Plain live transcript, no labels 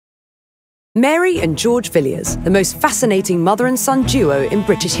Mary and George Villiers, the most fascinating mother and son duo in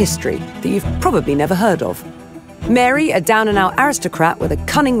British history that you've probably never heard of. Mary, a down-and-out aristocrat with a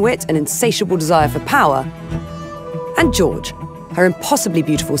cunning wit and insatiable desire for power, and George, her impossibly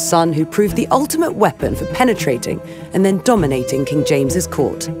beautiful son who proved the ultimate weapon for penetrating and then dominating King James's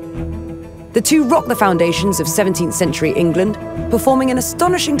court. The two rock the foundations of 17th century England, performing an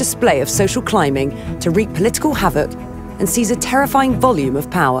astonishing display of social climbing to wreak political havoc and seize a terrifying volume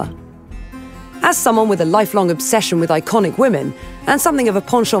of power. As someone with a lifelong obsession with iconic women and something of a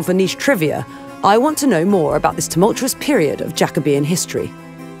penchant for niche trivia, I want to know more about this tumultuous period of Jacobean history.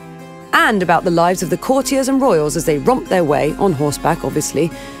 And about the lives of the courtiers and royals as they romped their way, on horseback obviously,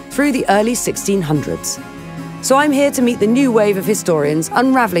 through the early 1600s. So I'm here to meet the new wave of historians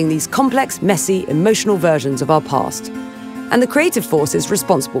unravelling these complex, messy, emotional versions of our past, and the creative forces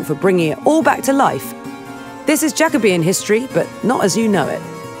responsible for bringing it all back to life. This is Jacobean history, but not as you know it.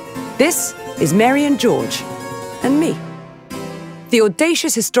 This is Mary and George, and me. The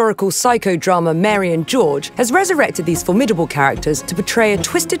audacious historical psychodrama Mary and George has resurrected these formidable characters to portray a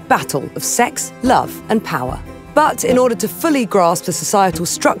twisted battle of sex, love, and power. But in order to fully grasp the societal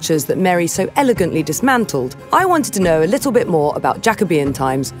structures that Mary so elegantly dismantled, I wanted to know a little bit more about Jacobean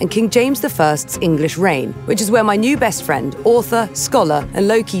times and King James I's English reign, which is where my new best friend, author, scholar, and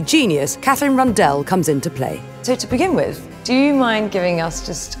low-key genius, Katherine Rundell, comes into play. So to begin with, do you mind giving us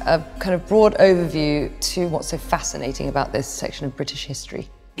just a kind of broad overview to what's so fascinating about this section of British history?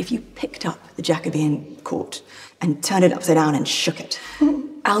 If you picked up the Jacobean court and turned it upside down and shook it,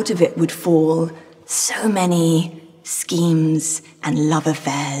 out of it would fall so many schemes and love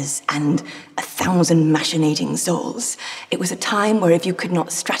affairs and 1,000 machinating souls. It was a time where if you could not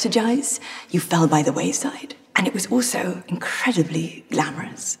strategize, you fell by the wayside. And it was also incredibly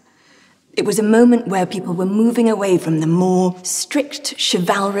glamorous. It was a moment where people were moving away from the more strict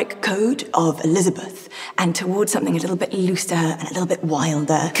chivalric code of Elizabeth and towards something a little bit looser and a little bit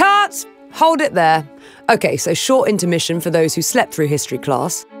wilder. Cut! Hold it there. Okay, so short intermission for those who slept through history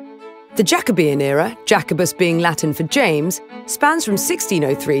class. The Jacobean era, Jacobus being Latin for James, spans from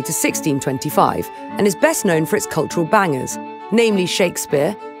 1603 to 1625 and is best known for its cultural bangers, namely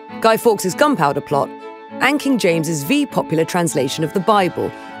Shakespeare, Guy Fawkes' Gunpowder Plot, and King James's popular translation of the Bible,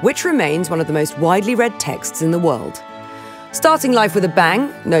 which remains one of the most widely read texts in the world. Starting life with a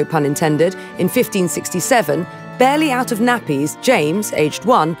bang, no pun intended, in 1567, barely out of nappies, James, aged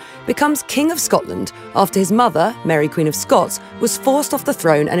 1, becomes King of Scotland after his mother, Mary Queen of Scots, was forced off the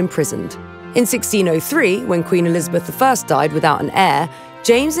throne and imprisoned. In 1603, when Queen Elizabeth I died without an heir,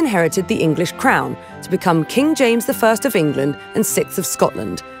 James inherited the English crown to become King James I of England and 6th of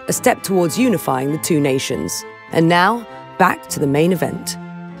Scotland, a step towards unifying the two nations. And now, back to the main event.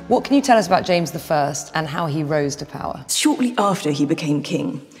 What can you tell us about James I and how he rose to power? Shortly after he became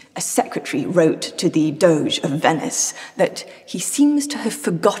king, a secretary wrote to the Doge of Venice that he seems to have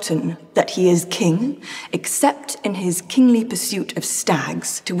forgotten that he is king, except in his kingly pursuit of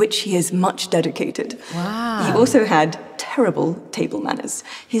stags, to which he is much dedicated. Wow. He also had terrible table manners.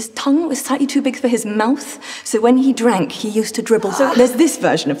 His tongue was slightly too big for his mouth, so when he drank, he used to dribble. So there's this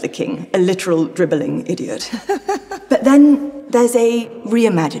version of the king, a literal dribbling idiot. But then there's a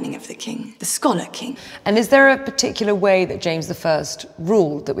reimagining of the king, the scholar king. And is there a particular way that James I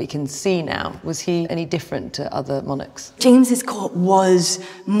ruled that we can see now? Was he any different to other monarchs? James's court was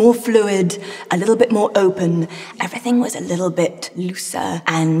more fluid, a little bit more open. Everything was a little bit looser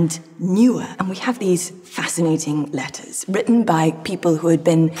and newer. And we have these fascinating letters written by people who had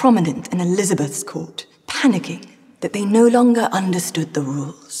been prominent in Elizabeth's court, panicking that they no longer understood the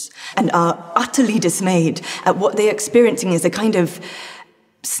rules and are utterly dismayed at what they're experiencing as a kind of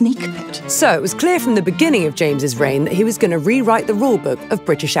sneak pit. So it was clear from the beginning of James's reign that he was going to rewrite the rulebook of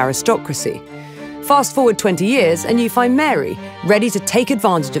British aristocracy. Fast forward 20 years and you find Mary, ready to take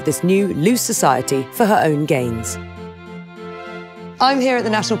advantage of this new, loose society for her own gains. I'm here at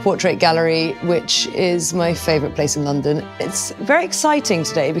the National Portrait Gallery, which is my favourite place in London. It's very exciting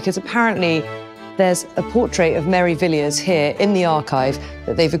today because apparently there's a portrait of Mary Villiers here in the archive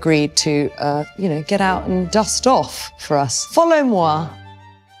that they've agreed to, get out and dust off for us. Follow-moi.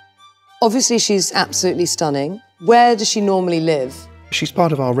 Obviously, she's absolutely stunning. Where does she normally live? She's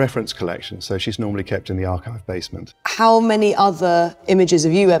part of our reference collection, so she's normally kept in the archive basement. How many other images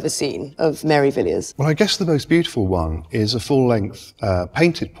have you ever seen of Mary Villiers? Well, I guess the most beautiful one is a full-length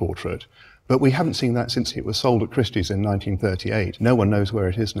painted portrait, But we haven't seen that since it was sold at Christie's in 1938. No one knows where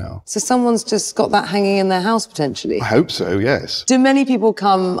it is now. So someone's just got that hanging in their house, potentially? I hope so, yes. Do many people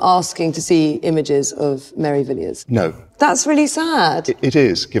come asking to see images of Mary Villiers? No. That's really sad. It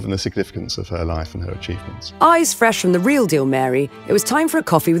is, given the significance of her life and her achievements. Eyes fresh from the real deal Mary, it was time for a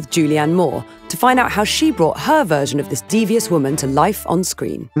coffee with Julianne Moore to find out how she brought her version of this devious woman to life on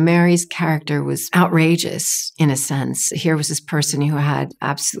screen. Mary's character was outrageous, in a sense. Here was this person who had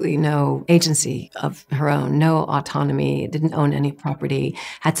absolutely no agency of her own, no autonomy, didn't own any property,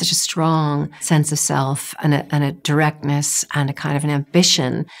 had such a strong sense of self and a directness and a kind of an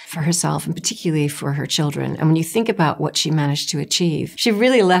ambition for herself and particularly for her children. And when you think about what she managed to achieve, she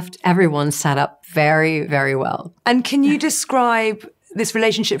really left everyone set up very, very well. And can you describe this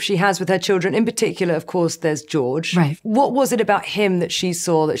relationship she has with her children? In particular, of course, there's George. Right. What was it about him that she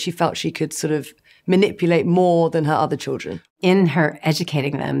saw that she felt she could sort of manipulate more than her other children? In her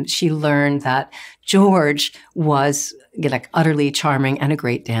educating them, she learned that George was like utterly charming and a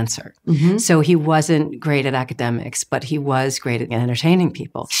great dancer. Mm-hmm. So he wasn't great at academics, but he was great at entertaining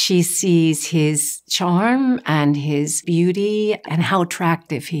people. She sees his charm and his beauty and how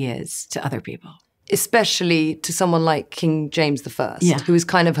attractive he is to other people. Especially to someone like King James I, who is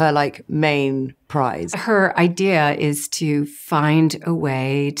kind of her like main prize. Her idea is to find a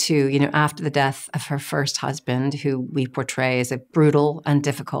way to, after the death of her first husband, who we portray as a brutal and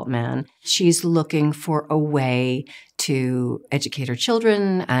difficult man, she's looking for a way to educate her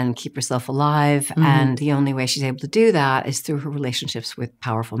children and keep herself alive. Mm-hmm. And the only way she's able to do that is through her relationships with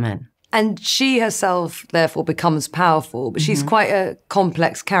powerful men. And she herself, therefore, becomes powerful, but she's quite a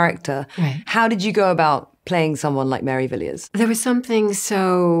complex character. Right. How did you go about playing someone like Mary Villiers? There was something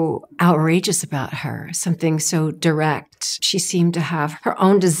so outrageous about her, something so direct. She seemed to have her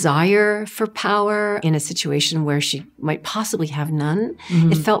own desire for power in a situation where she might possibly have none.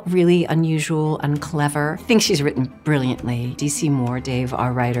 Mm-hmm. It felt really unusual and clever. I think she's written brilliantly. D.C. Moore, Dave,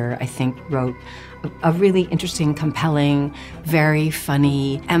 our writer, I think wrote a really interesting, compelling, very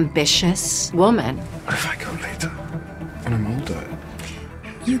funny, ambitious woman. What if I go later when I'm older?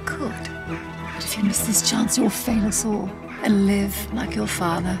 You could. But if you miss this chance, you'll fail us all and live like your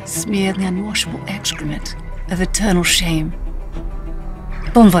father, smeared in the unwashable excrement of eternal shame.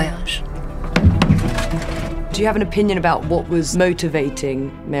 Bon voyage. Do you have an opinion about what was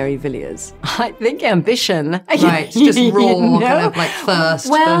motivating Mary Villiers? I think ambition. Right, just raw, kind of like thirst.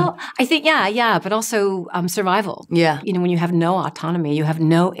 Well, I think, yeah, but also survival. Yeah. When you have no autonomy, you have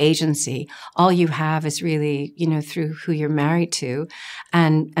no agency, all you have is really, through who you're married to,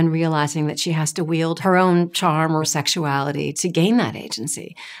 and realizing that she has to wield her own charm or sexuality to gain that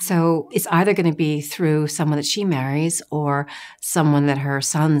agency. So it's either going to be through someone that she marries or someone that her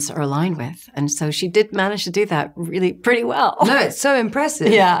sons are aligned with. And so she did manage to do that really pretty well. No, it's so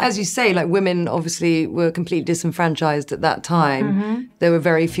impressive. Yeah. As you say, like women obviously were completely disenfranchised at that time. Mm-hmm. There were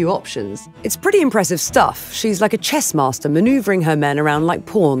very few options. It's pretty impressive stuff. She's like a chess master maneuvering her men around like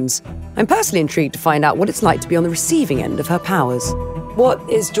pawns. I'm personally intrigued to find out what it's like to be on the receiving end of her powers. What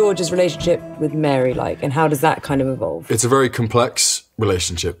is George's relationship with Mary like, and how does that kind of evolve? It's a very complex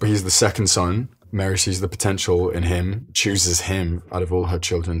relationship. He's the second son. Mary sees the potential in him, chooses him out of all her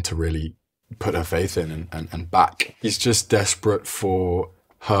children to really put her faith in and back. He's just desperate for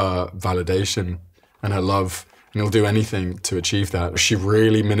her validation and her love, and he'll do anything to achieve that. She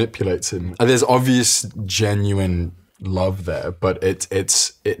really manipulates him. And there's obvious, genuine love there, but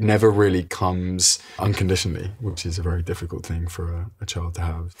it never really comes unconditionally, which is a very difficult thing for a child to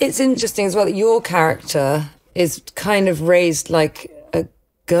have. It's interesting as well that your character is kind of raised like a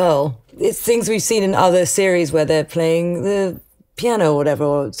girl. It's things we've seen in other series where they're playing the piano or whatever,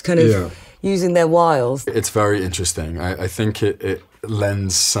 or it's kind of using their wiles. It's very interesting. I think it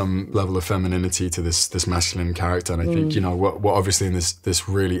lends some level of femininity to this masculine character, and I think we're obviously in this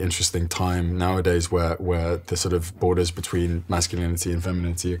really interesting time nowadays where the sort of borders between masculinity and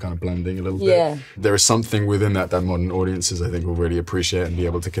femininity are kind of blending a little bit. There is something within that modern audiences I think will really appreciate and be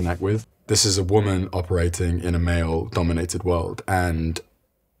able to connect with. This is a woman operating in a male-dominated world, and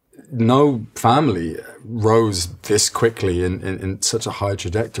no family rose this quickly in such a high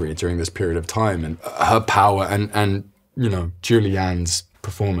trajectory during this period of time. And her power and Julianne's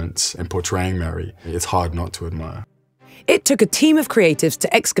performance in portraying Mary, it's hard not to admire. It took a team of creatives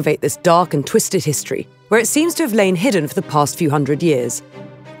to excavate this dark and twisted history, where it seems to have lain hidden for the past few hundred years.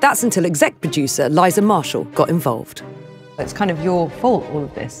 That's until exec producer Liza Marshall got involved. It's kind of your fault, all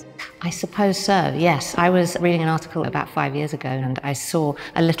of this. I suppose so, yes. I was reading an article about 5 years ago and I saw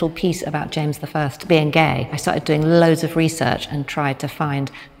a little piece about James I being gay. I started doing loads of research and tried to find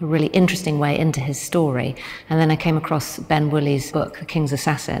a really interesting way into his story. And then I came across Ben Woolley's book, The King's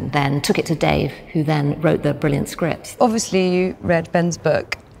Assassin, then took it to Dave, who then wrote the brilliant scripts. Obviously, you read Ben's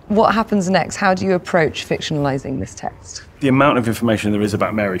book. What happens next? How do you approach fictionalising this text? The amount of information there is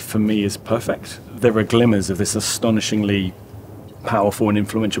about Mary, for me, is perfect. There are glimmers of this astonishingly powerful and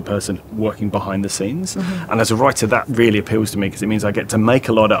influential person working behind the scenes. And as a writer, that really appeals to me because it means I get to make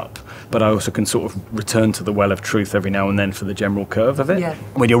a lot up, but I also can sort of return to the well of truth every now and then for the general curve of it. Yeah.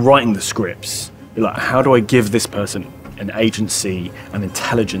 When you're writing the scripts, you're like, how do I give this person an agency, an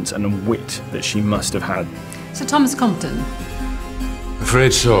intelligence and a wit that she must have had? So Thomas Compton,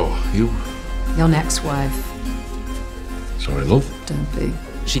 Afraid so. You? your next wife. Sorry, love. Don't be.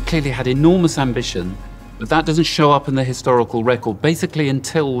 She clearly had enormous ambition, but that doesn't show up in the historical record, basically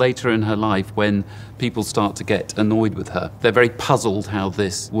until later in her life when people start to get annoyed with her. They're very puzzled how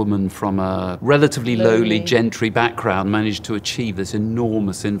this woman from a relatively lowly gentry background managed to achieve this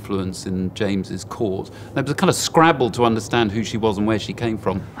enormous influence in James's court. There was a kind of scrabble to understand who she was and where she came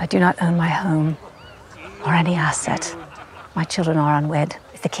from. I do not own my home or any asset. My children are unwed.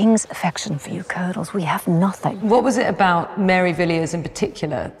 With the king's affection for you curdles, we have nothing. What was it about Mary Villiers in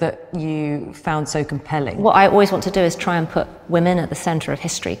particular that you found so compelling? What I always want to do is try and put women at the centre of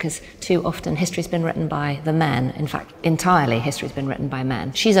history, because too often history's been written by the men. In fact, entirely history's been written by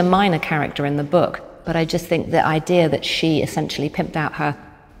men. She's a minor character in the book, but I just think the idea that she essentially pimped out her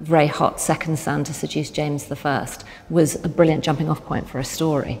very hot second son to seduce James I was a brilliant jumping off point for a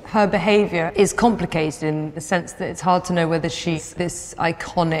story. Her behaviour is complicated in the sense that it's hard to know whether she's this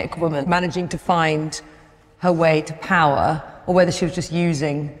iconic woman managing to find her way to power or whether she was just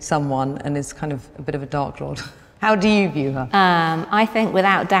using someone and is kind of a bit of a dark lord. How do you view her? I think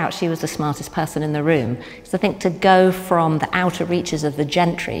without doubt she was the smartest person in the room. So I think to go from the outer reaches of the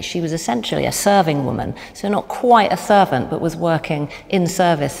gentry, she was essentially a serving woman, so not quite a servant, but was working in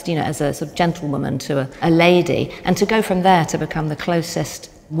service, you know, as a sort of gentlewoman to a lady, and to go from there to become the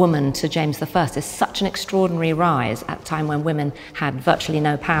closest woman to James I is such an extraordinary rise at a time when women had virtually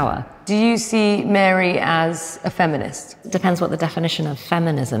no power. Do you see Mary as a feminist? It depends what the definition of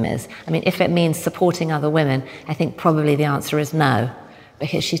feminism is. I mean, if it means supporting other women, I think probably the answer is no,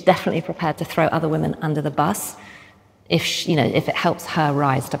 because she's definitely prepared to throw other women under the bus if it helps her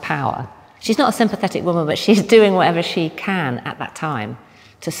rise to power. She's not a sympathetic woman, but she's doing whatever she can at that time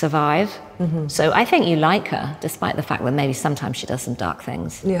to survive. So I think you like her, despite the fact that maybe sometimes she does some dark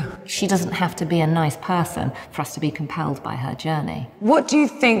things. Yeah. She doesn't have to be a nice person for us to be compelled by her journey. What do you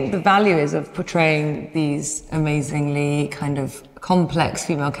think the value is of portraying these amazingly kind of complex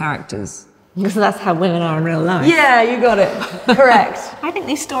female characters? Because that's how women are in real life. Yeah, you got it. Correct. I think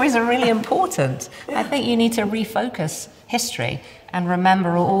these stories are really important. I think you need to refocus history and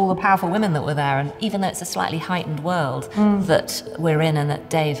remember all the powerful women that were there, and even though it's a slightly heightened world that we're in and that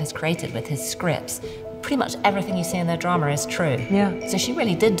Dave has created with his scripts, pretty much everything you see in their drama is true. Yeah. So she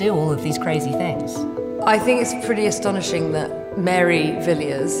really did do all of these crazy things. I think it's pretty astonishing that Mary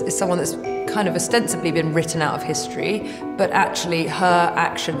Villiers is someone that's kind of ostensibly been written out of history, but actually her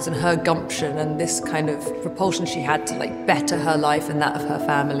actions and her gumption and this kind of propulsion she had to like better her life and that of her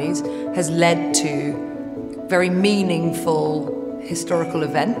families has led to very meaningful historical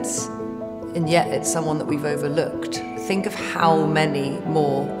events, and yet it's someone that we've overlooked. Think of how many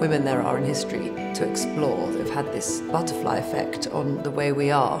more women there are in history to explore that have had this butterfly effect on the way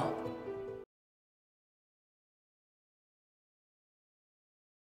we are.